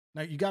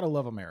Now, you got to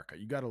love America.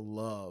 You got to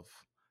love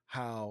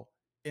how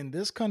in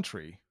this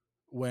country,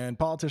 when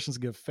politicians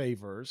give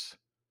favors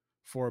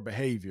for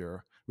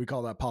behavior, we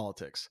call that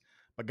politics.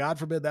 But God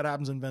forbid that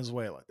happens in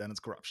Venezuela, then it's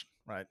corruption,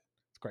 right?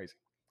 It's crazy.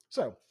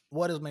 So,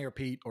 what is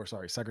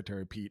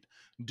Secretary Pete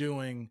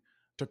doing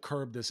to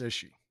curb this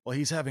issue? Well,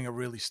 he's having a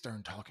really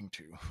stern talking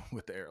to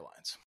with the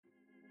airlines.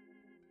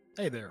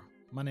 Hey there,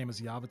 my name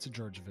is Yavitsa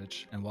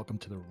Djurdjevic, and welcome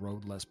to The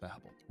Road Less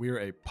Babbled. We are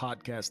a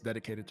podcast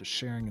dedicated to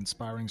sharing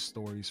inspiring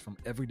stories from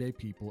everyday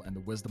people and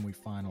the wisdom we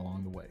find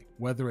along the way.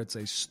 Whether it's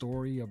a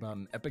story about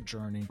an epic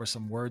journey or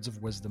some words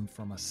of wisdom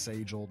from a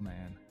sage old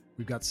man,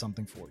 we've got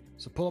something for you.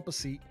 So pull up a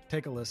seat,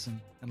 take a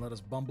listen, and let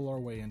us bumble our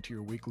way into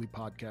your weekly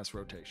podcast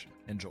rotation.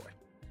 Enjoy.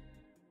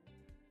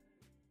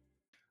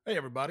 Hey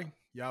everybody,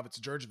 Yavitsa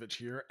Djurdjevic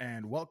here,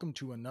 and welcome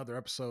to another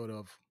episode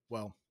of,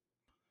 well,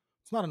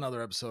 it's not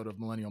another episode of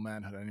Millennial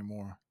Manhood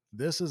anymore.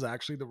 This is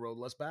actually The Road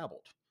Less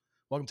Babbled.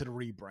 Welcome to the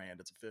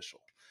rebrand. It's official.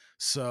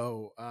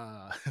 So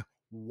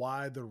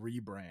why the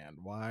rebrand?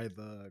 Why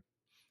the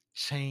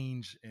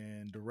change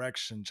in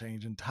direction,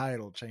 change in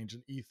title, change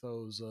in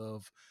ethos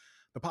of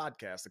the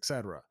podcast,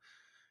 etc.?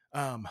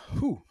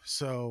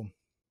 So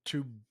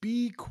to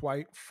be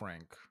quite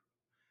frank,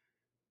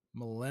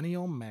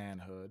 Millennial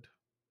Manhood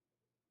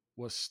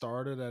was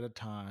started at a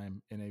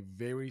time in a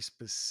very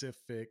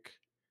specific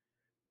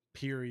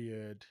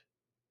period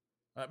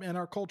in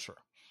our culture.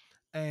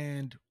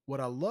 And what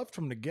I loved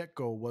from the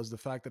get-go was the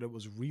fact that it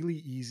was really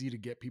easy to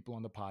get people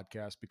on the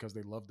podcast because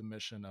they love the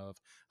mission of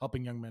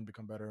helping young men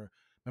become better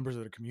members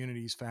of their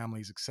communities,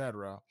 families,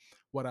 etc.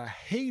 What I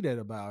hated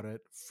about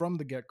it from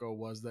the get-go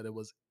was that it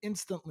was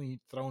instantly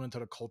thrown into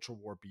the culture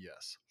war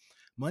BS.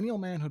 Millennial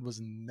Manhood was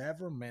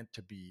never meant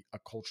to be a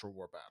culture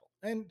war battle.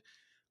 And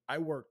I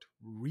worked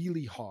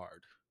really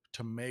hard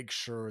to make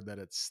sure that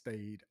it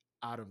stayed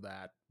out of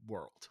that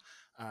world.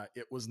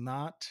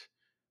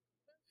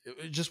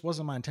 It just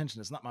wasn't my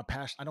intention. It's not my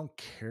passion. I don't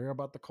care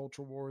about the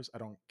culture wars. I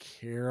don't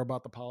care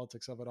about the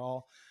politics of it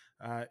all.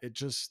 It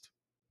just,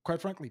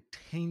 quite frankly,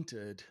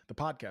 tainted the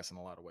podcast in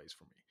a lot of ways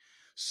for me.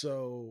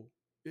 So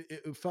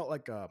it felt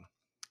like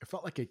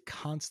a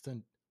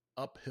constant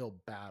uphill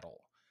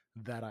battle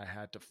that I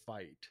had to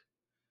fight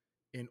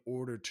in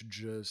order to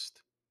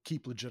just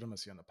keep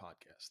legitimacy on the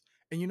podcast.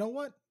 And you know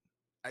what?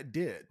 I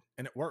did,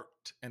 and it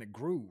worked, and it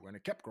grew, and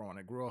it kept growing.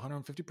 It grew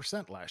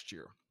 150% last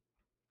year.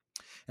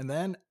 And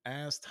then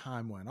as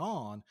time went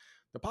on,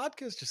 the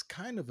podcast just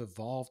kind of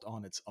evolved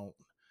on its own.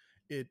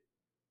 It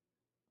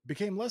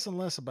became less and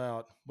less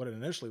about what it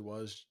initially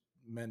was,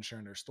 men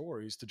sharing their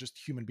stories, to just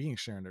human beings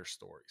sharing their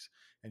stories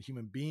and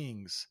human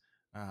beings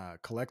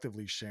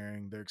collectively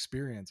sharing their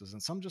experiences.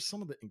 And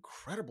some of the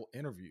incredible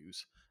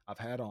interviews I've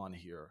had on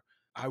here,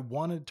 I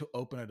wanted to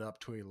open it up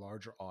to a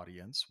larger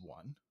audience,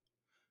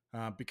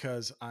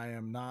 because I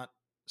am not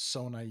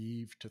so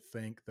naive to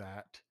think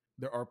that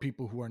there are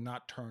people who are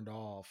not turned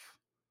off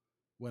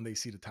when they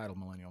see the title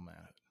Millennial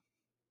Manhood.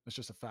 It's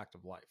just a fact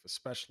of life,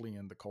 especially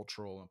in the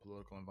cultural and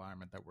political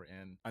environment that we're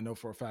in. I know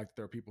for a fact that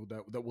there are people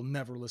that will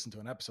never listen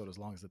to an episode as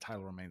long as the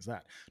title remains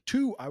that.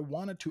 Two, I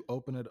wanted to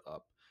open it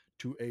up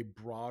to a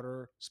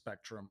broader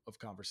spectrum of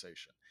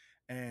conversation.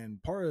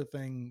 And part of the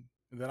thing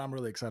that I'm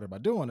really excited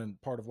about doing, and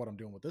part of what I'm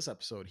doing with this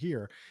episode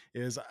here,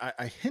 is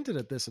I hinted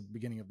at this at the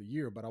beginning of the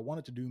year, but I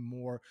wanted to do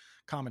more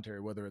commentary,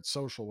 whether it's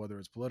social, whether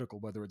it's political,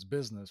 whether it's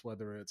business,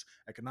 whether it's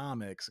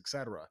economics,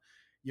 etc.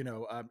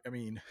 I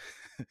mean,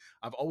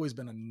 I've always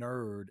been a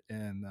nerd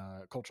in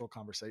cultural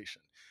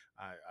conversation.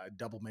 I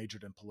double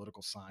majored in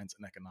political science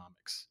and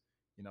economics.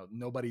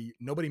 Nobody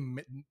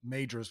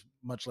majors,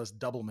 much less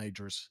double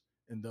majors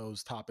in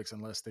those topics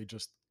unless they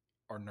just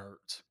are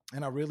nerds.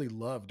 And I really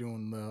love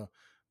doing the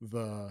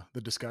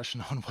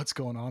discussion on what's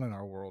going on in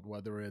our world,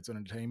 whether it's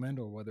entertainment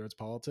or whether it's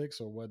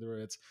politics or whether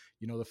it's,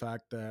 the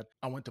fact that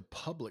I went to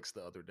Publix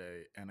the other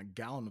day and a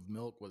gallon of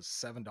milk was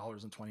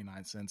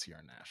 $7.29 here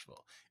in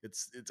Nashville.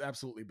 It's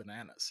absolutely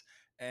bananas.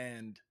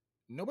 And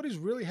nobody's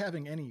really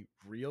having any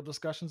real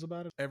discussions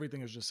about it.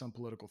 Everything is just some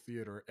political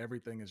theater.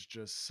 Everything is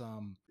just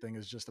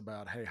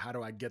about, hey, how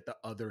do I get the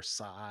other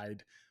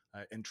side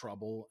in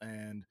trouble?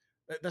 And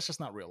that's just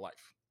not real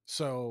life.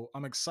 So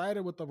I'm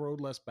excited with The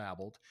Road Less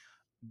Babbled.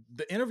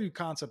 The interview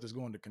concept is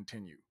going to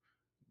continue.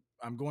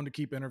 I'm going to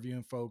keep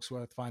interviewing folks who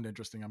I find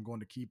interesting. I'm going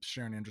to keep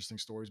sharing interesting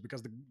stories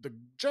because the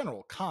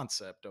general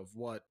concept of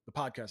what the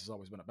podcast has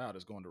always been about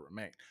is going to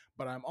remain.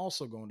 But I'm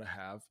also going to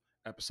have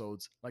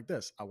episodes like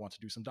this. I want to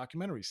do some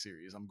documentary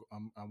series.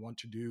 I want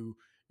to do,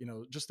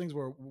 just things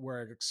where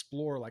I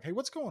explore like, hey,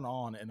 what's going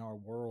on in our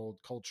world,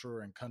 culture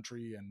and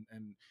country and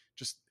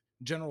just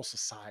general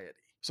society.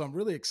 So I'm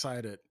really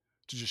excited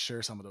to just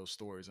share some of those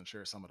stories and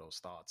share some of those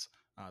thoughts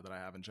that I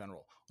have in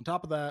general. On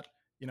top of that,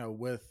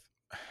 with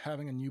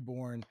having a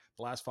newborn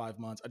the last 5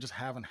 months, I just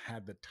haven't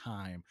had the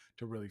time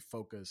to really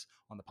focus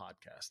on the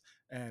podcast.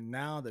 And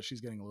now that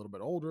she's getting a little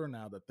bit older,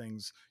 now that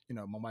things,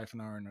 my wife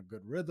and I are in a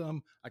good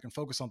rhythm, I can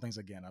focus on things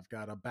again. I've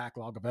got a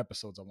backlog of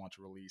episodes I want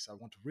to release. I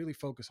want to really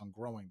focus on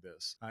growing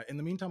this. In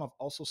the meantime, I've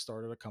also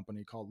started a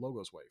company called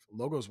Logos Wave.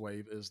 Logos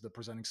Wave is the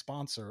presenting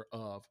sponsor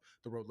of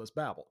The Road Less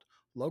Babbled.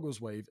 Logos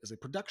Wave is a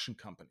production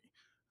company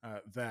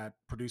that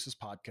produces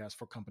podcasts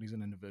for companies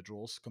and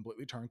individuals,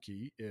 completely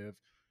turnkey.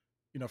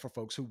 For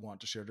folks who want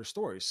to share their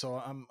stories. So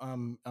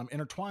I'm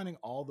intertwining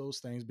all those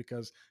things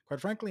because, quite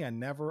frankly,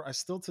 I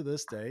still to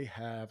this day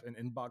have an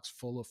inbox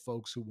full of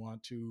folks who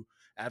want to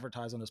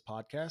advertise on this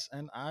podcast,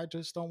 and I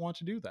just don't want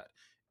to do that.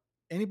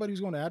 Anybody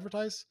who's going to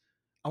advertise,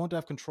 I want to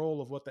have control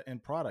of what the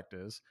end product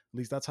is. At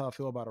least that's how I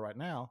feel about it right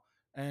now.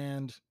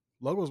 And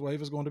Logos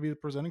Wave is going to be the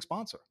presenting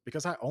sponsor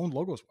because I own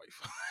Logos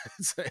Wave.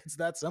 It's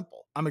that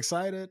simple. I'm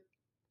excited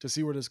to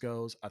see where this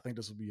goes. I think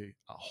this will be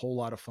a whole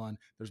lot of fun.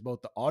 There's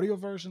both the audio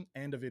version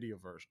and a video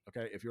version.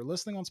 Okay. If you're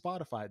listening on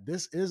Spotify,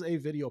 this is a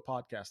video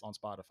podcast on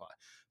Spotify.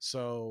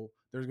 So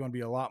there's going to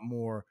be a lot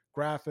more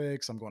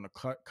graphics. I'm going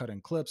to cut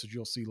in clips that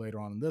you'll see later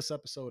on in this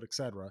episode,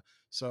 etc.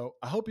 So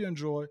I hope you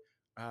enjoy.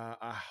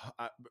 I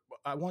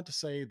want to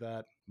say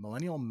that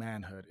millennial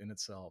manhood in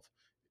itself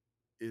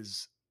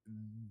is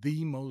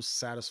the most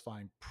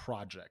satisfying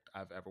project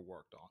I've ever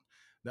worked on.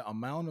 The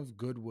amount of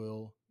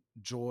goodwill,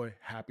 joy,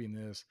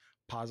 happiness,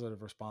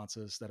 positive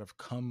responses that have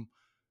come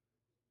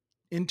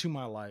into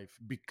my life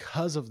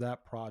because of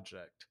that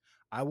project,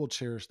 I will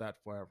cherish that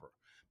forever.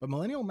 But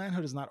millennial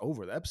manhood is not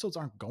over. The episodes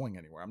aren't going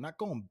anywhere. I'm not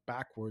going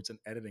backwards and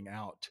editing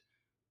out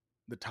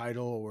the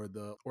title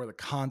or the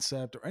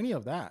concept or any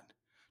of that.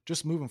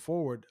 Just moving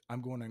forward,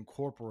 I'm going to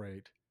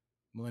incorporate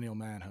millennial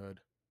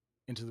manhood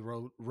into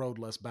the road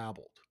less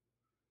babbled.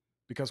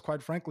 Because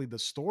quite frankly, the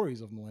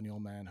stories of millennial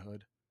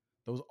manhood,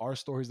 those are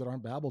stories that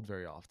aren't babbled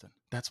very often.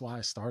 That's why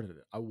I started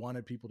it. I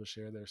wanted people to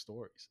share their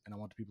stories, and I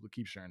wanted people to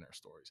keep sharing their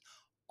stories,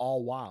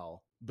 all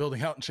while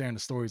building out and sharing the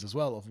stories as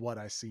well of what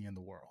I see in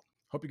the world.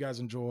 Hope you guys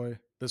enjoy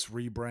this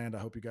rebrand. I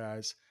hope you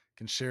guys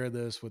can share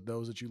this with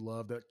those that you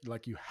love, that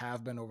like you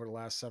have been over the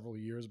last several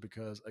years,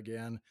 because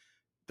again,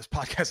 this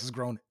podcast has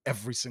grown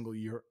every single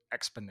year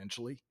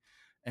exponentially.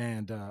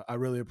 And I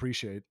really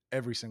appreciate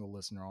every single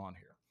listener on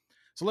here.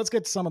 So let's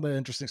get to some of the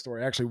interesting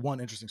story. Actually,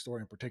 one interesting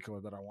story in particular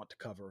that I want to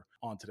cover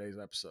on today's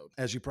episode.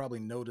 As you probably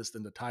noticed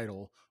in the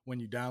title when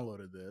you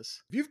downloaded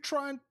this, if you've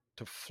tried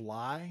to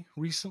fly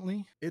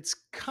recently, it's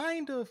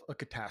kind of a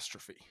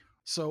catastrophe.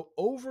 So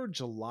over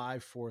July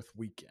 4th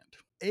weekend,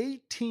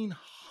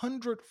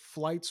 1,800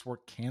 flights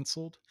were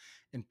canceled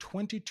and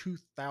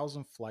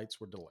 22,000 flights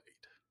were delayed.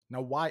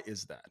 Now, why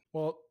is that?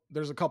 Well,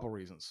 there's a couple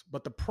reasons,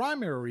 but the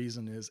primary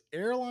reason is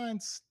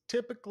airlines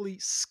typically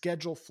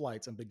schedule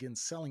flights and begin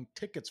selling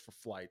tickets for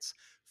flights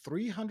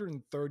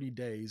 330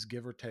 days,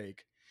 give or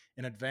take,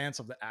 in advance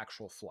of the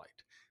actual flight.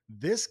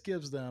 This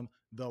gives them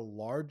the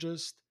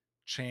largest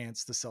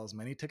chance to sell as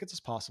many tickets as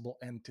possible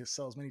and to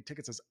sell as many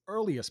tickets as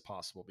early as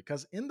possible,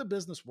 because in the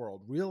business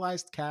world,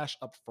 realized cash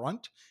up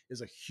front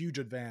is a huge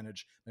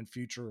advantage than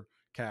future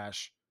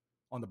cash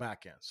on the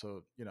back end.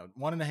 So,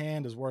 one in the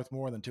hand is worth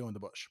more than two in the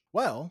bush.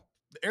 Well,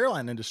 the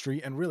airline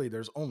industry, and really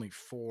there's only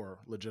 4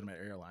 legitimate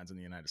airlines in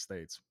the United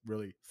States,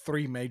 really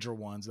 3 major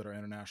ones that are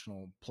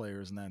international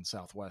players, and then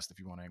Southwest if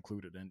you want to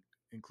include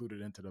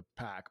it into the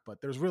pack,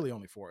 but there's really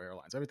only 4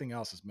 airlines. Everything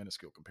else is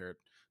minuscule compared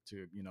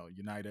to,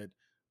 United,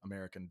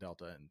 American,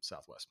 Delta, and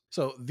Southwest.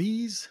 So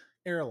these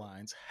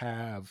airlines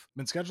have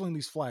been scheduling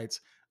these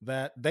flights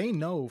that they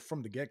know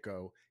from the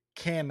get-go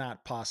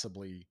cannot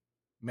possibly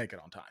make it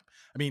on time.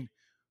 I mean,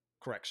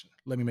 correction,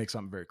 let me make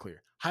something very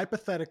clear.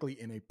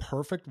 Hypothetically, in a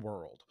perfect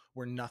world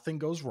where nothing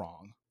goes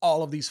wrong,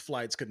 all of these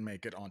flights could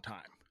make it on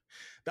time.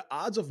 The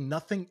odds of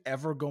nothing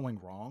ever going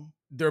wrong,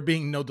 there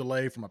being no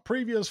delay from a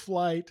previous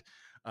flight,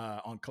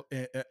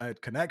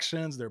 at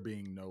connections, there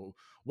being no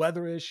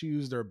weather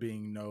issues, there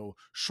being no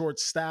short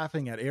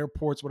staffing at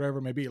airports, whatever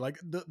it may be, like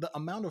the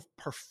amount of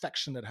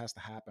perfection that has to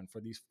happen for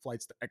these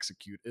flights to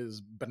execute is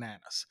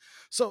bananas.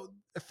 So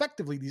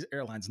effectively, these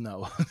airlines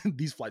know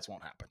these flights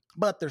won't happen,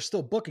 but they're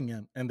still booking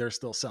them and they're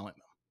still selling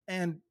them.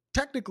 And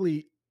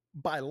technically,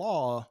 by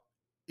law,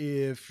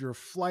 if your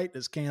flight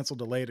is canceled,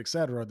 delayed,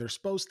 etc., they're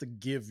supposed to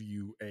give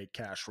you a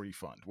cash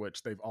refund,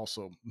 which they've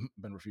also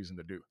been refusing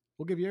to do.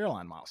 We'll give you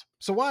airline miles.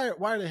 So why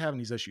are they having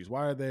these issues?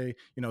 Why are they,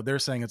 they're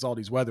saying it's all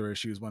these weather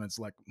issues when it's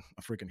like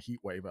a freaking heat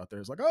wave out there.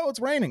 It's like, oh, it's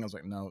raining. I was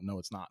like, no,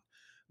 it's not.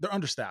 They're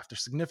understaffed. They're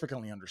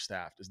significantly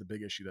understaffed is the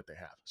big issue that they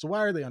have. So why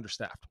are they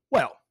understaffed?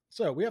 Well,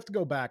 so we have to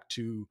go back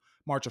to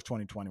March of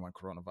 2020 when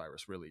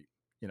coronavirus really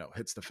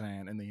hits the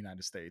fan in the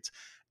United States.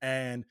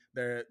 And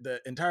the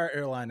entire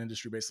airline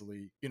industry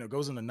basically,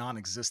 goes into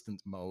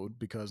non-existent mode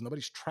because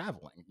nobody's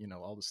traveling.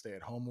 All the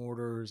stay-at-home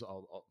orders,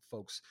 all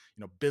folks,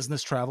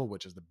 business travel,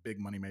 which is the big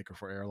moneymaker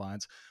for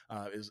airlines,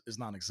 is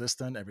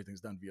non-existent. Everything's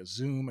done via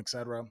Zoom,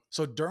 etc.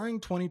 So during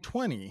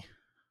 2020,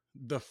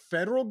 the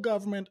federal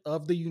government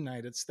of the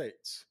United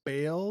States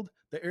bailed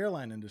the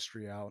airline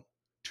industry out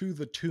to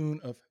the tune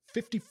of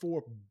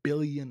 $54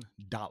 billion.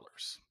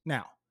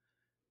 Now,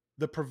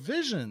 the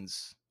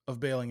provisions of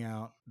bailing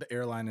out the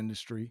airline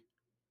industry,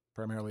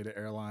 primarily the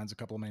airlines, a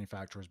couple of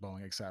manufacturers,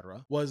 Boeing,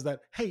 etc., was that,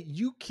 hey,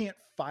 you can't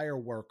fire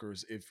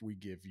workers if we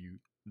give you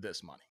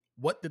this money.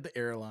 What did the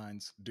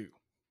airlines do?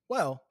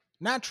 Well,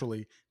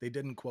 naturally, they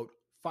didn't, quote,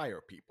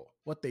 fire people.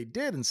 What they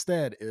did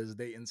instead is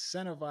they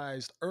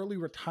incentivized early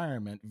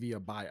retirement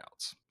via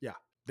buyouts. Yeah,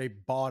 they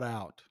bought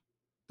out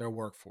their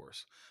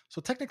workforce.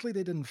 So technically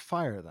they didn't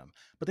fire them,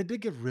 but they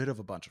did get rid of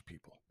a bunch of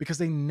people because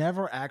they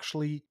never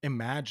actually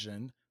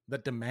imagined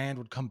that demand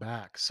would come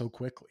back so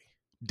quickly.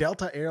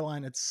 Delta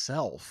Airline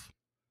itself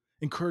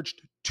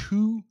encouraged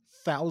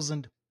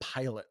 2,000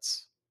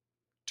 pilots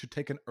to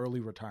take an early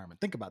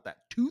retirement. Think about that,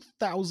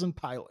 2,000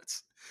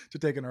 pilots to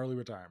take an early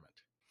retirement.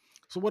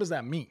 So what does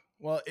that mean?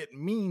 Well, it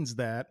means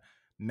that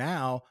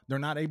now they're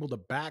not able to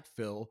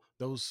backfill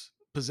those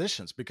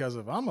positions, because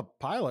if I'm a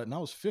pilot and I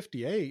was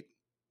 58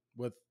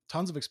 with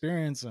tons of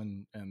experience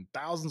and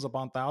thousands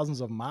upon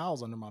thousands of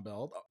miles under my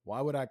belt, why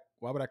would I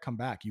come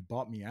back? You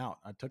bought me out.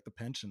 I took the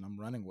pension. I'm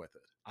running with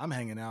it. I'm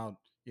hanging out,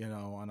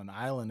 on an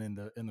island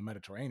in the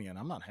Mediterranean.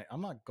 I'm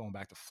not going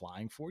back to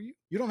flying for you.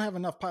 You don't have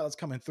enough pilots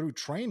coming through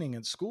training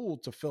in school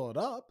to fill it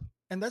up.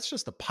 And that's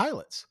just the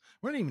pilots.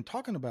 We're not even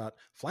talking about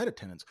flight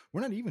attendants.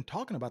 We're not even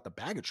talking about the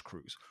baggage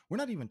crews. We're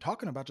not even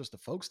talking about just the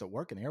folks that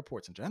work in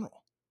airports in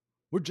general.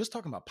 We're just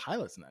talking about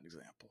pilots in that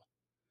example.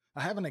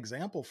 I have an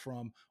example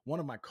from one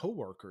of my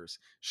coworkers.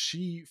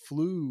 She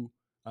flew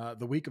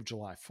the week of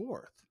July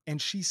 4th,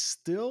 and she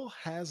still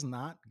has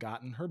not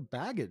gotten her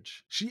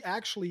baggage. She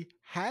actually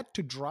had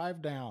to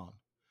drive down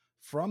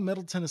from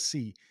Middle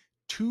Tennessee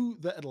to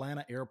the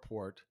Atlanta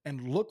airport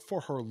and look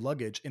for her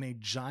luggage in a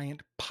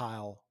giant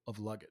pile of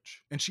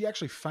luggage. And she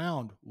actually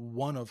found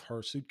one of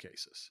her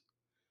suitcases.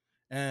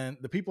 And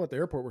the people at the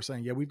airport were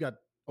saying, yeah, we've got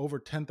over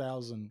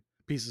 10,000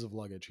 pieces of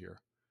luggage here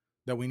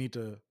that we need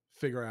to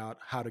figure out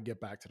how to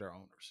get back to their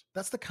owners.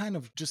 That's the kind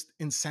of just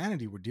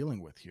insanity we're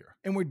dealing with here.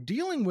 And we're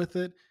dealing with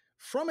it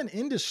from an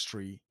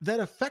industry that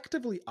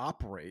effectively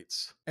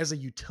operates as a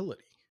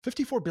utility.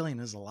 $54 billion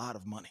is a lot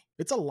of money.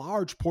 It's a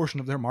large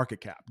portion of their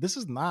market cap. This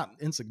is not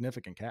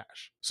insignificant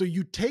cash. So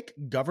you take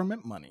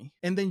government money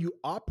and then you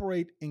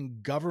operate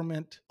in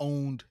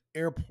government-owned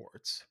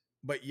airports,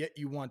 but yet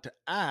you want to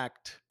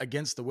act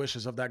against the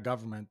wishes of that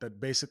government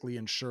that basically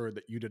ensured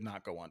that you did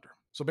not go under.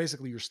 So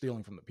basically you're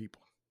stealing from the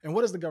people. And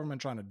what is the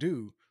government trying to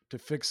do to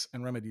fix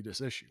and remedy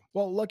this issue?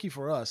 Well, lucky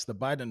for us, the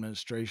Biden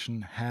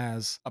administration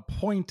has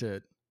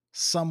appointed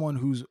someone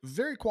who's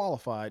very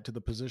qualified to the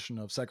position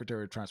of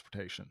Secretary of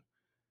Transportation,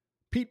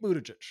 Pete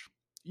Buttigieg.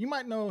 You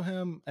might know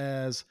him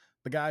as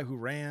the guy who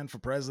ran for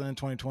president in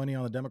 2020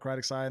 on the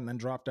Democratic side and then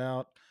dropped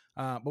out.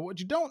 But what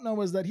you don't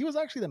know is that he was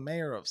actually the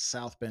mayor of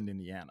South Bend,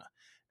 Indiana.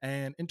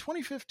 And in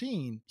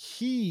 2015,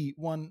 he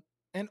won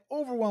an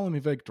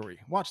overwhelming victory.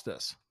 Watch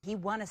this. He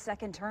won a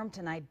second term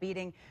tonight,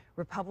 beating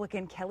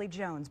Republican Kelly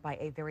Jones by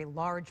a very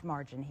large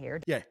margin here.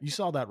 Yeah, you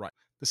saw that right.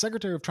 The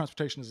Secretary of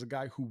Transportation is a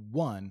guy who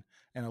won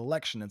an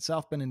election in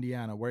South Bend,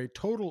 Indiana, where a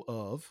total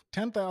of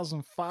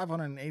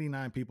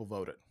 10,589 people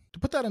voted. To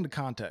put that into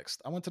context,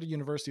 I went to the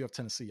University of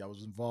Tennessee. I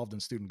was involved in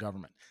student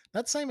government.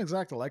 That same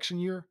exact election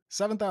year,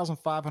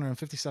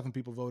 7,557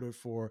 people voted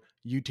for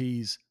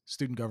UT's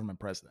student government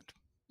president.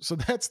 So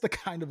that's the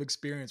kind of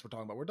experience we're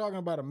talking about. We're talking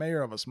about a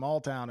mayor of a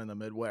small town in the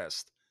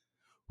Midwest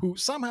who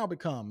somehow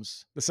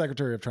becomes the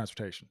Secretary of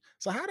Transportation.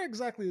 So how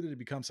exactly did he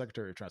become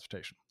Secretary of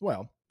Transportation?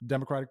 Well, the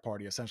Democratic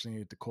Party essentially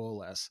needed to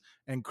coalesce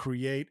and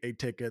create a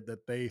ticket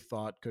that they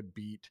thought could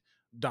beat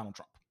Donald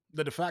Trump.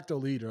 The de facto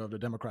leader of the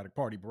Democratic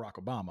Party,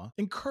 Barack Obama,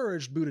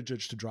 encouraged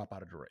Buttigieg to drop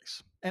out of the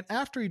race. And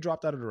after he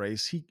dropped out of the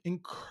race, he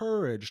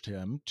encouraged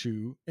him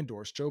to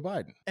endorse Joe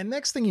Biden. And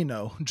next thing you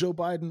know, Joe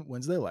Biden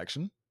wins the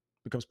election,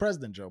 becomes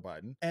President Joe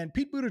Biden. And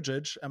Pete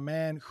Buttigieg, a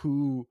man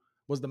who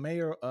was the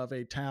mayor of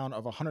a town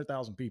of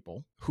 100,000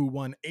 people, who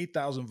won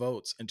 8,000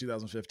 votes in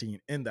 2015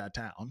 in that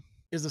town,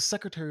 is the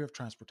Secretary of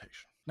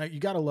Transportation. Now, you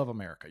got to love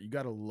America. You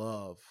got to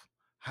love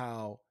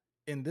how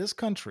in this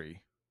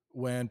country,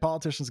 when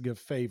politicians give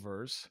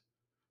favors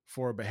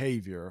for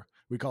behavior,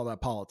 we call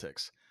that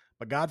politics.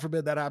 But God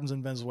forbid that happens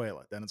in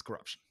Venezuela, then it's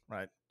corruption,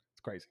 right?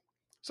 It's crazy.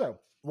 So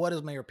what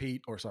is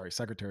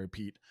Secretary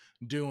Pete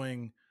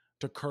doing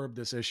to curb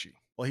this issue?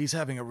 Well, he's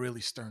having a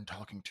really stern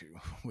talking to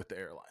with the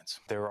airlines.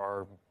 There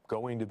are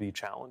going to be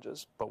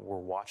challenges, but we're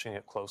watching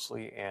it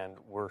closely, and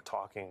we're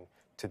talking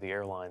to the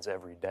airlines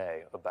every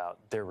day about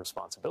their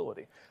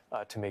responsibility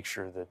to make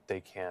sure that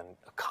they can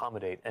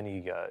accommodate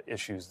any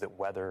issues that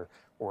weather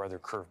or other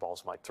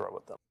curveballs might throw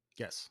at them.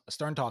 Yes, a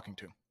stern talking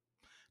to.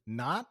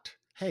 Not,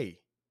 hey,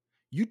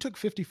 you took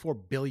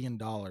 $54 billion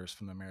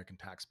from the American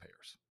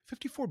taxpayers.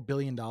 $54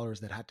 billion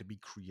that had to be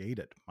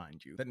created,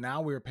 mind you, that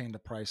now we're paying the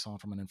price on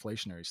from an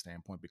inflationary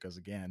standpoint because,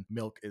 again,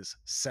 milk is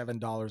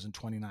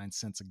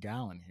 $7.29 a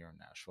gallon here in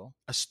Nashville.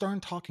 A stern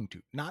talking to,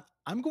 not,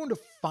 I'm going to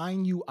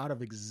fine you out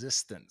of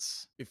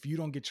existence if you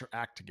don't get your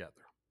act together.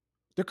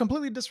 They're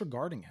completely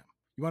disregarding him.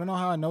 You want to know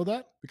how I know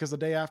that? Because the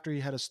day after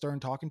he had a stern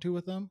talking to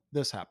with them,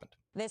 this happened.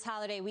 This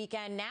holiday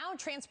weekend, now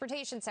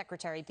Transportation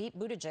Secretary Pete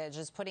Buttigieg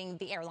is putting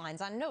the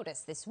airlines on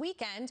notice. This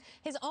weekend,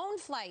 his own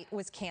flight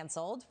was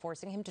canceled,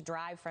 forcing him to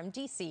drive from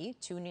D.C.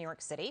 to New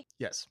York City.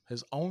 Yes,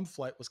 his own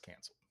flight was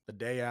canceled the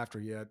day after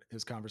he had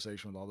his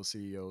conversation with all the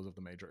CEOs of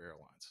the major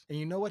airlines. And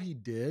you know what he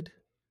did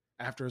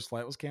after his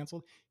flight was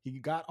canceled? He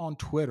got on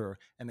Twitter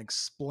and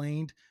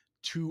explained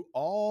to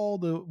all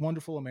the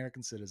wonderful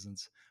American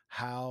citizens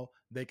how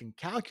they can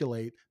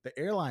calculate the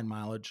airline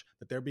mileage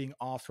that they're being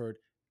offered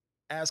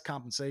as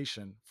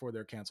compensation for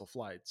their canceled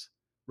flights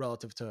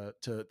relative to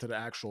the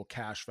actual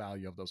cash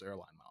value of those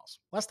airline miles.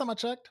 Last time I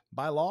checked,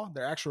 by law,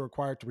 they're actually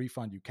required to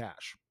refund you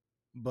cash.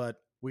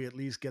 But we at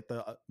least get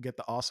the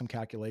awesome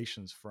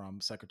calculations from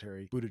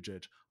Secretary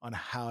Buttigieg on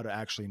how to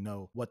actually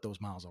know what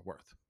those miles are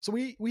worth. So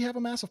we have a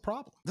massive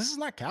problem. This is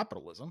not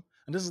capitalism,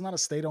 and this is not a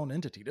state-owned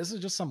entity. This is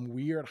just some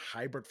weird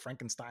hybrid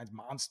Frankenstein's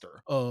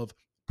monster of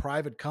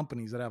private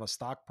companies that have a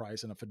stock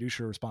price and a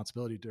fiduciary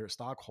responsibility to their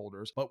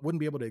stockholders, but wouldn't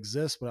be able to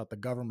exist without the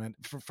government.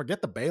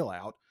 Forget the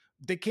bailout.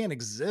 They can't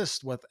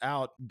exist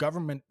without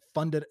government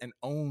funded and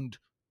owned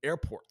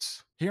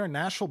airports. Here in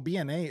Nashville,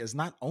 BNA is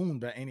not owned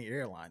by any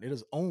airline. It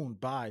is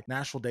owned by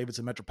Nashville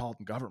Davidson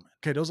Metropolitan Government.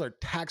 Okay, those are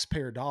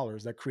taxpayer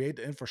dollars that create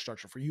the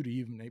infrastructure for you to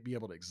even be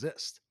able to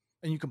exist.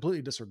 And you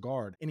completely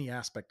disregard any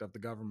aspect of the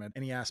government,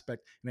 any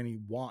aspect and any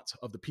wants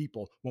of the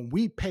people when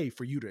we pay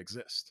for you to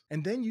exist.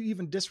 And then you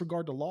even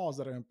disregard the laws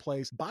that are in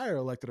place by our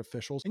elected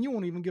officials, and you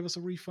won't even give us a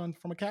refund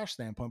from a cash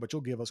standpoint, but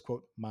you'll give us,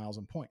 quote, miles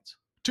and points.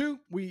 Two,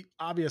 we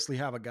obviously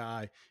have a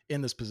guy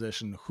in this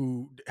position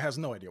who has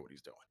no idea what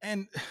he's doing.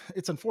 And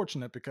it's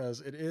unfortunate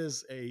because it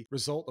is a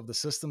result of the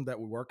system that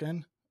we work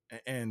in.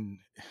 And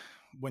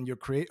when you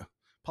create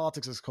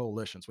politics as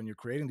coalitions, when you're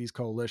creating these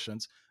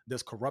coalitions,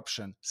 this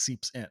corruption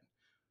seeps in.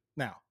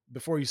 Now,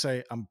 before you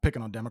say I'm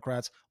picking on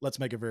Democrats, let's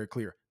make it very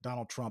clear.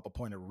 Donald Trump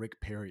appointed Rick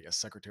Perry as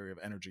Secretary of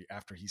Energy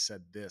after he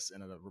said this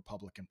in a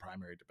Republican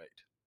primary debate.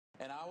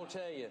 And I will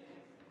tell you,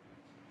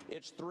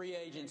 it's 3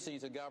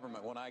 agencies of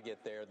government when I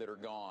get there that are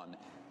gone.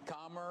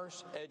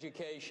 Commerce,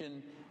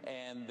 education,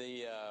 and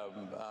the,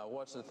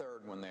 what's the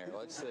third one there?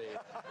 Let's see.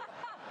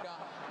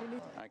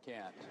 I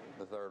can't.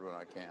 The third one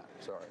I can't.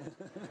 Sorry.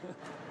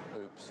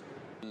 Oops.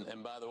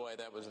 And by the way,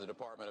 that was the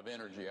Department of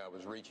Energy I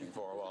was reaching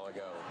for a while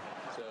ago.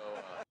 So.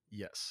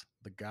 Yes,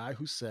 the guy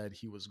who said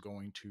he was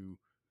going to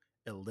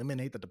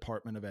eliminate the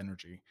Department of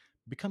Energy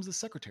becomes the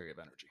Secretary of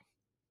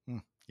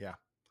Energy. Yeah.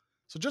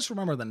 So just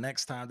remember the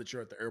next time that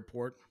you're at the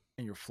airport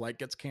and your flight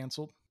gets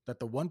canceled, that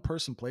the one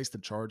person placed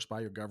in charge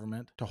by your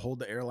government to hold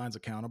the airlines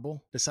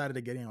accountable decided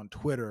to get in on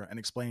Twitter and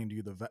explain to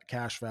you the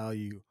cash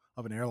value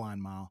of an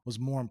airline mile was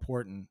more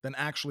important than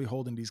actually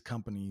holding these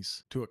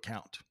companies to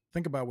account.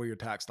 Think about where your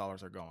tax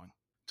dollars are going.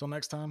 Till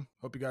next time,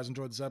 hope you guys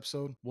enjoyed this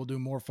episode. We'll do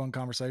more fun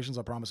conversations.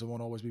 I promise it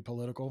won't always be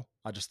political.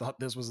 I just thought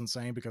this was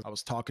insane because I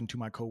was talking to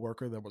my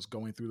coworker that was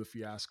going through the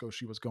fiasco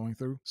she was going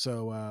through.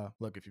 So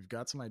look, if you've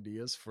got some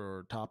ideas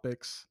for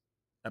topics,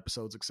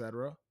 episodes,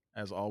 etc.,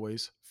 as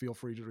always, feel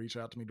free to reach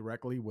out to me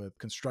directly with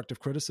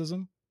constructive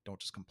criticism. Don't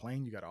just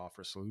complain. You got to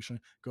offer a solution.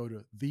 Go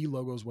to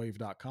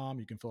thelogoswave.com.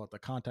 You can fill out the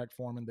contact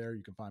form in there.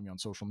 You can find me on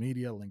social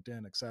media,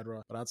 LinkedIn,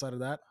 etc. But outside of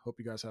that, hope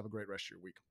you guys have a great rest of your week.